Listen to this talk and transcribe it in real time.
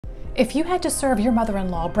If you had to serve your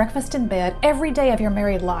mother-in-law breakfast in bed every day of your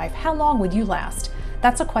married life, how long would you last?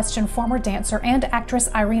 That's a question former dancer and actress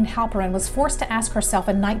Irene Halperin was forced to ask herself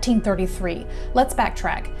in 1933. Let's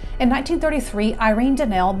backtrack. In 1933, Irene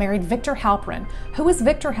Donnell married Victor Halperin. Who is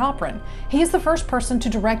Victor Halperin? He is the first person to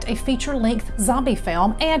direct a feature-length zombie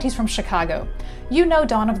film, and he's from Chicago. You know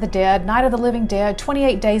Dawn of the Dead, Night of the Living Dead,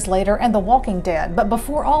 28 Days Later, and The Walking Dead. But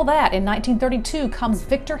before all that, in 1932 comes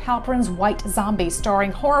Victor Halperin's White Zombie,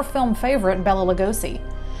 starring horror film favorite Béla Lugosi.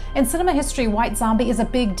 In cinema history, White Zombie is a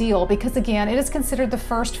big deal because, again, it is considered the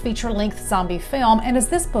first feature-length zombie film, and as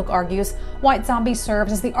this book argues, White Zombie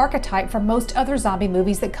serves as the archetype for most other zombie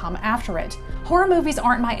movies that come after it. Horror movies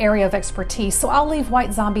aren't my area of expertise, so I'll leave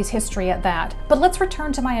White Zombie's history at that. But let's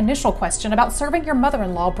return to my initial question about serving your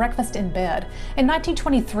mother-in-law breakfast in bed. In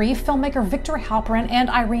 1923, filmmaker Victor Halperin and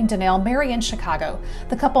Irene Donnell marry in Chicago.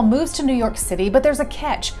 The couple moves to New York City, but there's a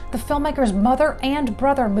catch. The filmmaker's mother and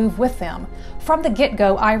brother move with them. From the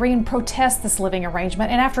get-go, Irene protests this living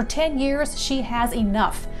arrangement, and after 10 years, she has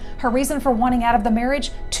enough. Her reason for wanting out of the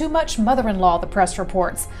marriage? Too much mother-in-law, the press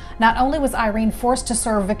reports. Not only was Irene forced to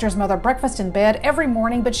serve Victor's mother breakfast in bed every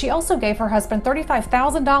morning, but she also gave her husband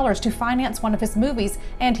 $35,000 to finance one of his movies,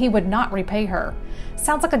 and he would not repay her.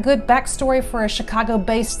 Sounds like a good backstory for a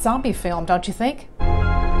Chicago-based zombie film, don't you think?